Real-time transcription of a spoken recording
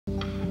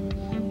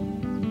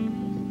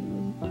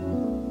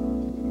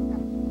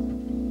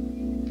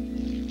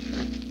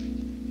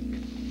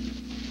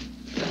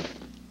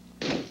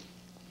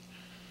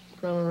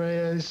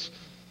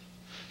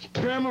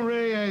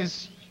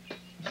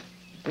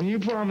you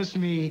promised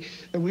me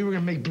that we were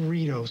gonna make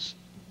burritos.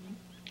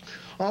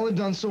 All I've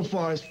done so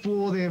far is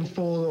fold in,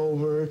 fold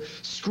over,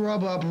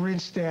 scrub up,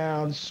 rinse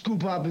down,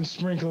 scoop up, and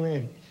sprinkle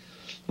in.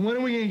 When are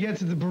we gonna get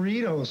to the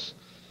burritos?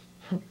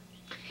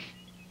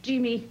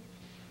 Jimmy,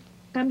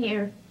 come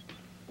here.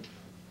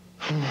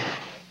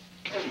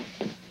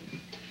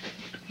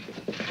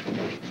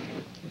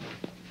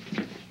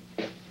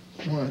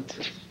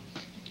 What?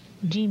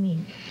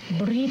 Jimmy,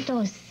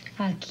 burritos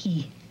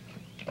aquí.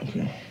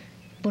 Okay.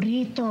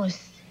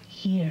 Burritos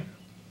here.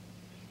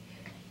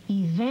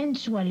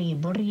 Eventually,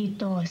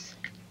 burritos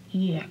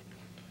here.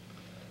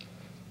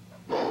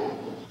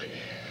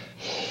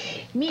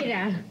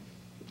 Mira,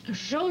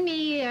 show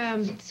me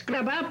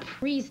scrub up,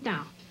 rinse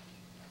down.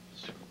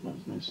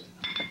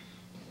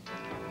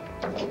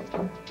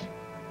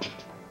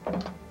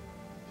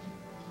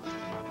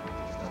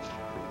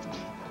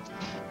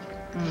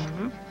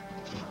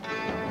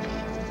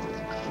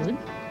 Good.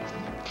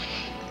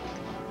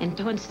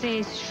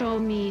 Entonces, show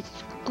me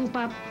scoop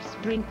up,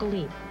 sprinkle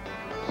in.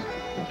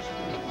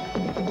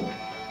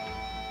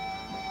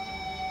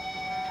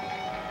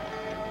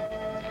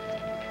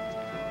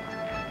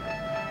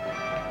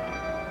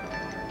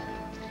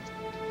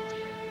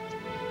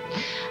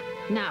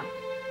 Now,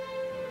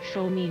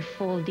 show me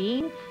fold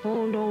in,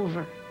 fold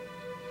over.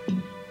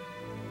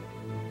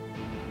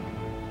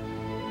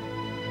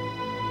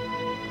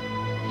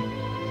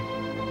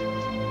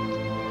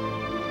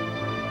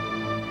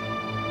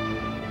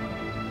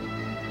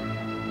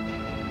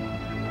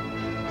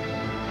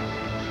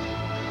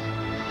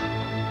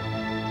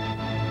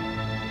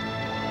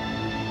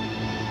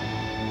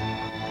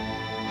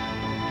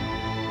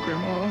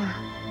 Grandma.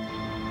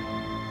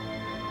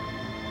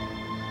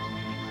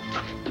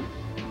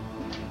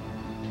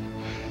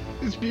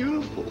 It's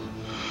beautiful.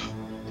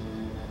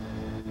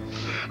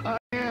 I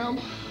am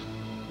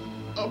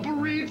a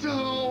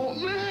burrito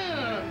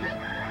man.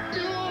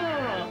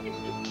 Yeah.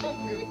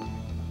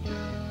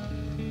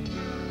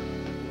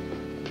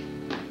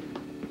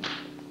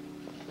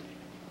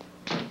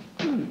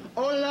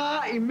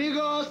 Hola,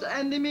 amigos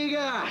and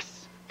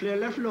amigas. Clear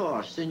la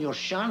flor. Senor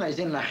Shana is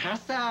in la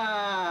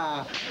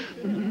casa.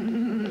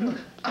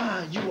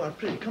 You are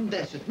pretty. Come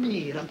dance with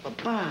me.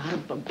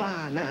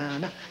 Ram-pa-pa, na,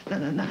 na, na,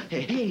 na, na.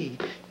 Hey, hey.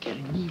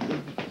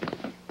 Cariñito.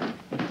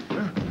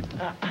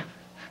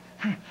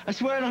 I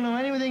swear I don't know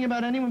anything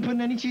about anyone putting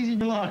any cheese in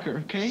your locker,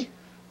 okay?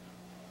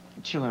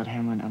 Chill out,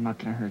 Hamlin. I'm not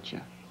gonna hurt you.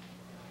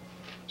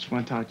 Just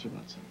want to talk to you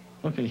about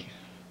something. Okay.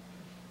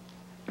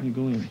 You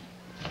go in.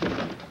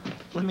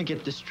 Let me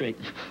get this straight.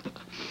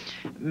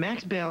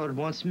 Max Ballard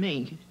wants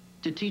me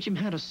to teach him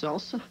how to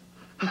salsa?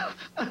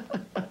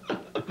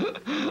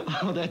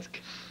 Oh, that's...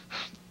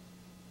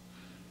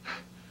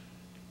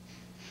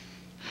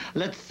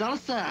 Let's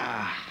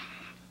salsa!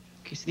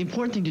 Okay, so the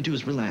important thing to do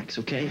is relax,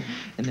 okay?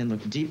 And then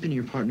look deep into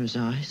your partner's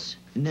eyes.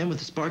 And then with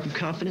a spark of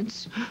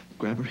confidence,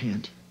 grab her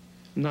hand.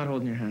 I'm not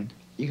holding your hand.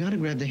 You gotta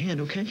grab the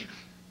hand, okay?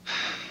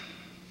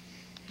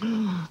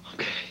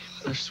 Okay.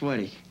 They're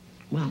sweaty.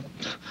 Well,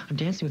 I'm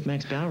dancing with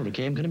Max Ballard,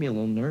 okay? I'm gonna be a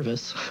little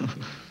nervous.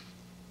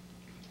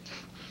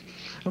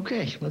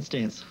 Okay, let's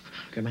dance.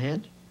 Grab my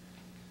hand.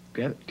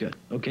 Grab it. Good.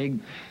 Okay,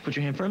 put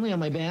your hand firmly on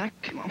my back.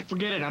 Come on,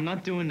 forget it. I'm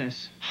not doing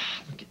this.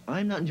 Look,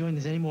 I'm not enjoying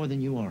this any more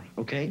than you are,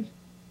 okay?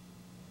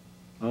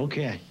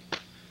 Okay.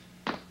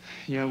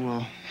 Yeah,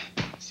 well,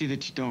 see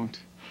that you don't.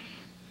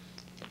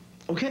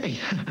 Okay.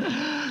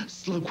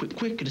 Slow, quick,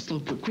 quick, and a slow,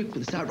 quick, quick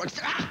with a side rock.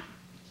 Ah!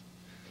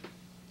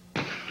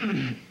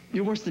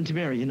 You're worse than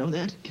Tamara, you know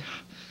that?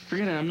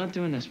 Forget it. I'm not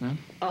doing this, man.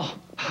 Oh.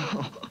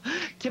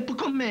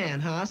 Typical man,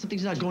 huh?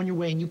 Something's not going your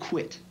way and you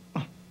quit.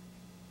 Oh.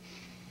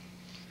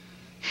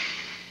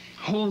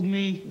 Hold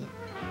me.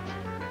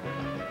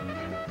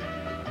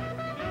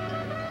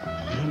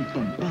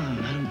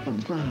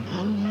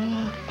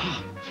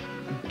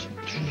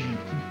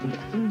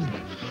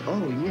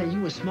 Oh, yeah,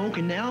 you are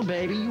smoking now,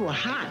 baby. You are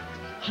hot.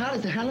 Hot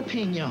as a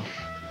jalapeno.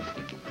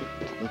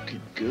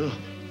 Looking good.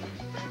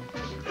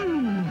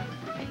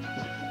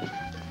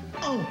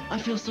 Oh, I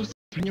feel so safe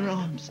in your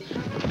arms.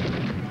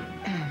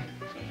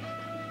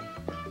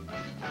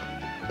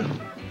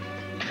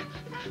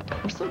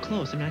 We're so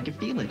close. I mean, I can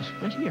feel it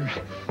right here.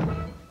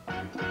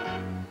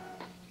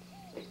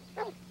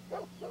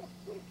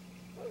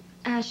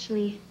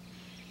 Ashley,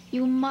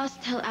 you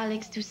must tell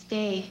Alex to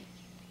stay.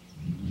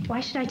 Why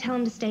should I tell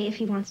him to stay if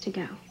he wants to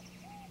go?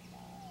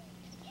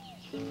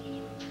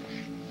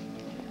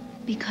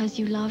 Because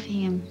you love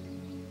him.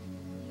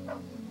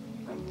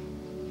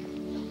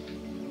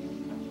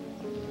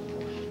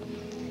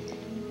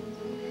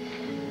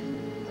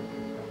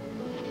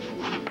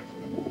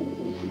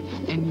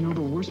 And you know,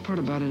 the worst part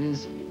about it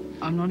is,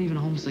 I'm not even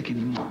homesick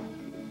anymore.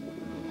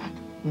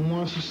 Why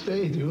don't you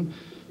stay, dude?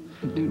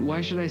 Dude, why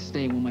should I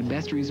stay when my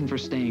best reason for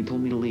staying told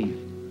me to leave?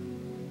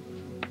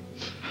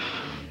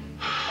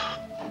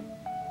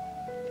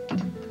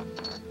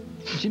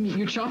 Jimmy,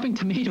 you're chopping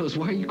tomatoes.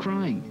 Why are you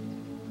crying?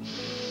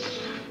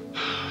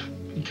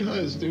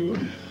 Because, dude,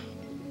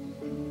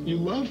 you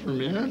love her,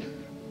 man.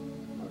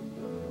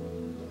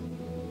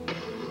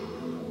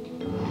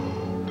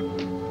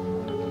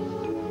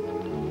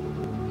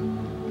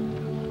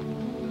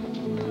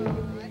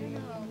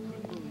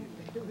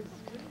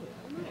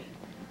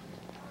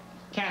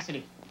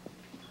 Cassidy.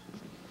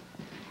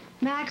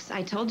 Max,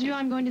 I told you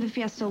I'm going to the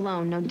fiesta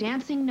alone. No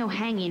dancing, no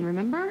hanging,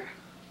 remember?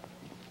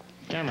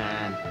 Come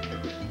on.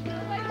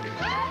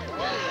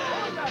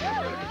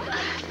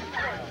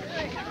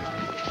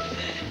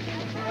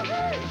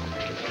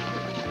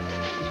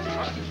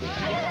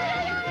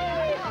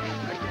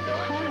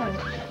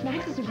 Oh,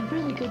 Max is a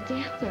really good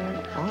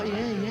dancer. Oh,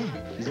 yeah.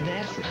 He's a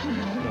dancer.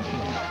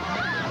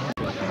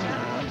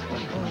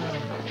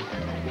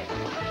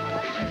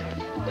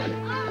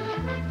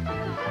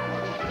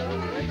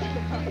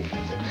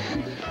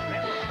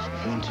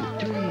 One, two,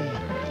 three.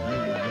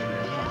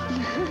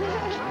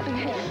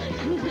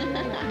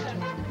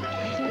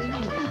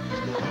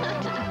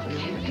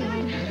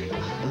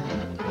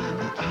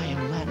 I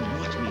am Latin.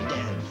 Watch me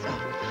dance.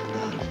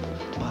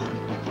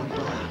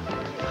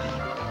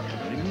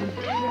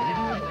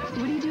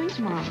 What are you doing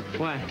tomorrow?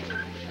 What?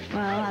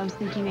 Well, I was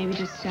thinking maybe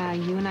just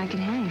you and I could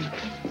hang.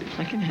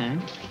 I can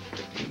hang.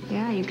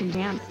 Yeah, you can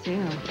dance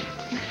too.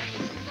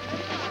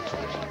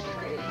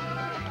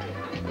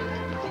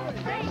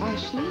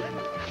 Ashley?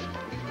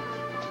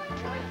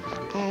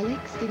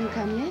 Alex didn't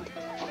come yet?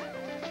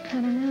 I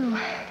don't know.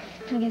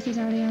 I guess he's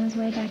already on his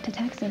way back to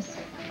Texas.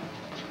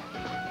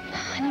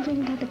 I never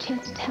even got the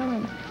chance to tell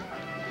him.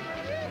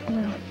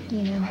 Well,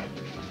 you know.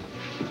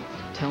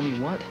 Tell me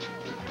what?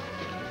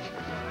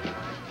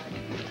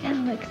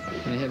 Alex.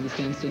 Can I have this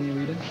dance,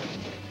 senorita?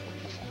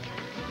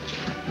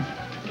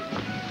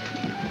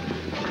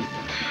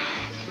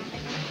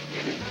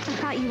 I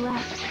thought you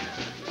left.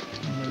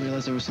 I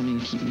realized there was something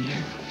to keep me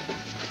here.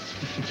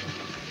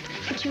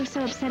 But you were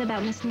so upset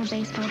about missing the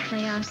baseball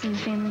playoffs and the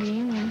family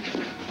reunion.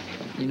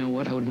 You know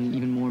what? I would have been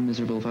even more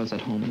miserable if I was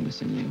at home and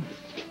missing you.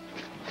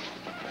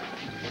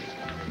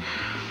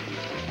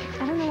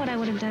 I don't know what I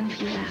would have done if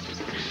you left.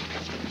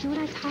 Who would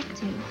I talk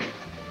to?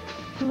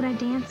 Who would I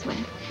dance with?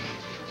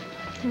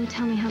 Who would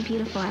tell me how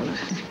beautiful I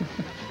looked?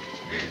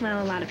 Well,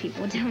 a lot of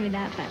people would tell me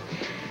that, but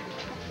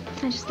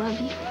I just love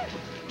you.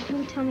 Who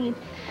would tell me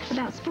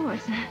about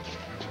sports?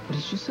 What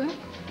did you say?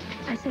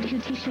 I said,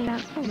 who'd teach me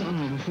about sports?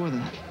 No, before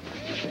that.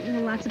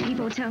 Well, lots of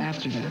people would tell me.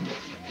 After that.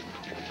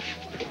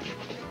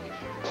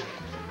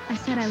 I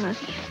said I love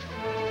you.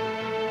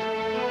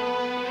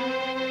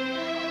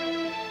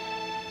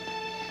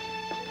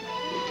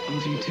 I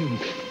love you too.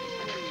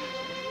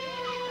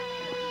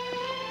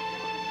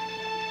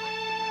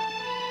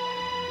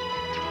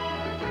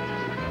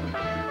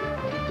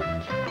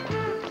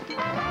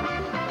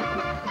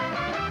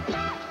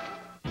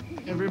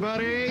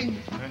 Everybody?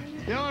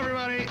 Yo,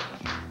 everybody.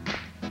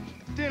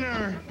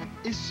 Dinner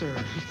is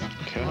served.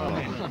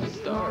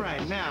 All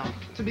right, now,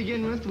 to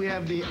begin with, we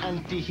have the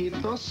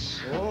antijitos.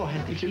 Oh,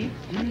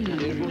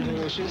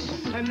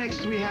 Delicious. And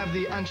next, we have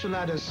the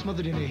enchiladas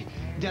smothered in a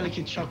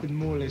delicate chocolate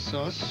mole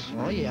sauce.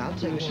 Oh, yeah, I'll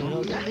take some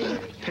of those.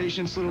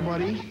 Patience, little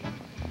buddy.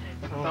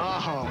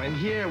 Oh, and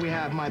here we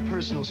have my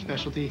personal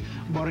specialty,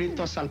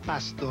 burritos al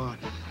pastor.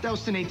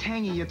 Doused in a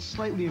tangy yet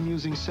slightly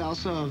amusing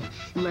salsa of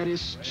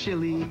lettuce,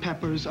 chili,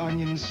 peppers,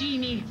 onions.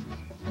 Genie,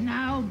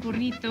 now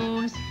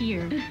burritos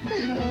here.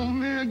 Oh,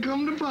 man,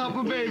 come to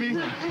Papa, baby.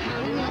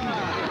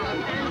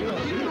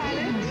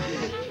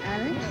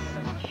 Alex?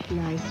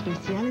 La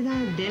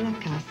especialidad de la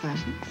casa.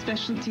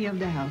 Specialty of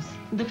the house.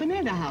 The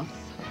Pineda house.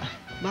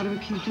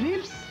 Barbecue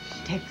ribs,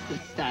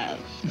 Texas style.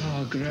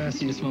 Oh,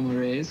 gracias, Mama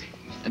Reyes.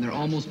 And they're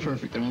almost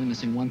perfect. They're only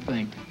missing one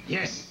thing.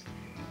 Yes.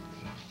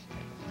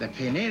 The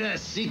Pineda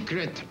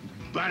secret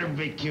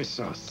barbecue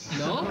sauce.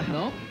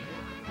 No.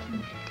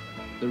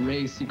 The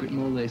Reyes secret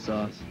mole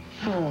sauce.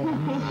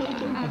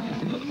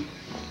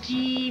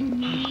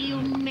 Genie, you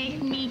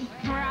make me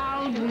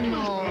proud.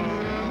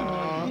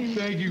 Oh,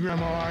 thank you,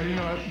 Grandma. You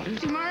know what?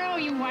 Tomorrow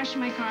you wash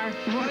my car.